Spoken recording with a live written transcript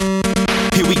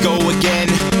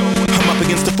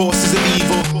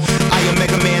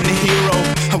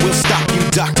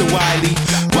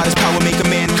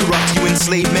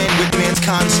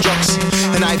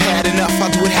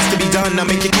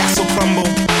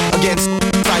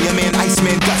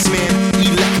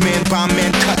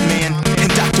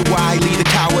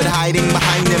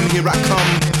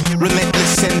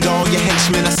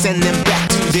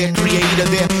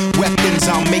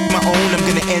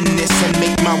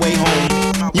way home.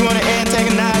 You wanna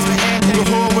antagonize me, the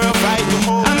whole world fight.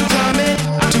 I'm coming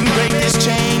to break this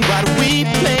chain. Why do we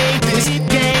play this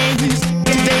game?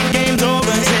 Today the game's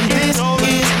over, and this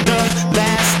is the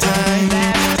last time.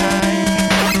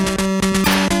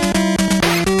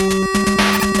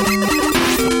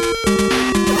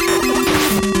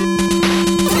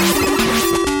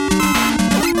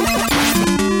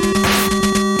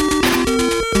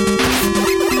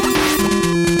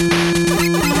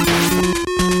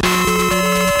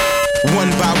 One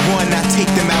by one, I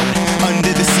take them out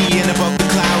under the sea and above the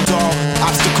clouds. All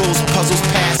obstacles, puzzles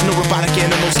past. No robotic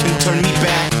animals can turn me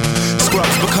back.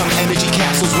 Scrubs become energy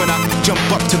capsules when I jump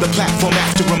up to the platform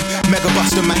after them. Mega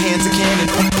Buster, my hands a cannon.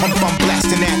 Pump, pump, I'm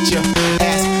blasting at ya.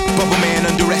 Ask Bubble Man,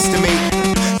 underestimate.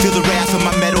 Feel the wrath of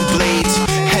my metal blades.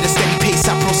 Had a steady pace,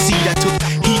 I proceed. I took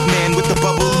Heat Man with the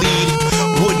bubble lead.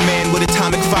 Wood Man with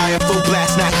atomic fire. Full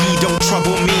blast, not he, don't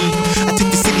trouble me. I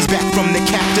take the cities back from the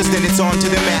captors, then it's on to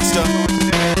the master.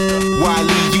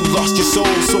 Wiley, you lost your soul,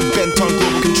 so bent on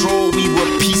global control. We were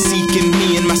peace-seeking,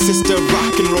 me and my sister,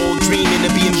 rock and roll, dreaming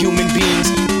of being human beings.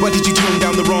 Why did you turn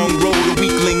down the wrong road? A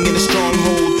weakling in a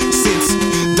stronghold. Since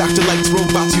Dr. Light's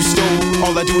robots you stole,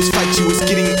 all I do is fight you, it's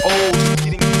getting old.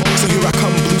 So here I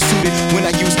come, blue-suited. When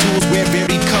I use tools, wear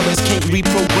varied colors. Can't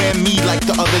reprogram me like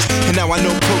the others. And now I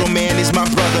know Proto Man is my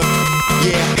brother.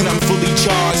 Yeah, and I'm fully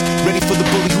charged, ready for the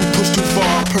bully who pushed too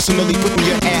far. Personally putting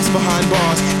your ass behind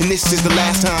bars, and this is the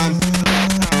last time.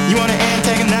 You wanna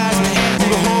antagonize me?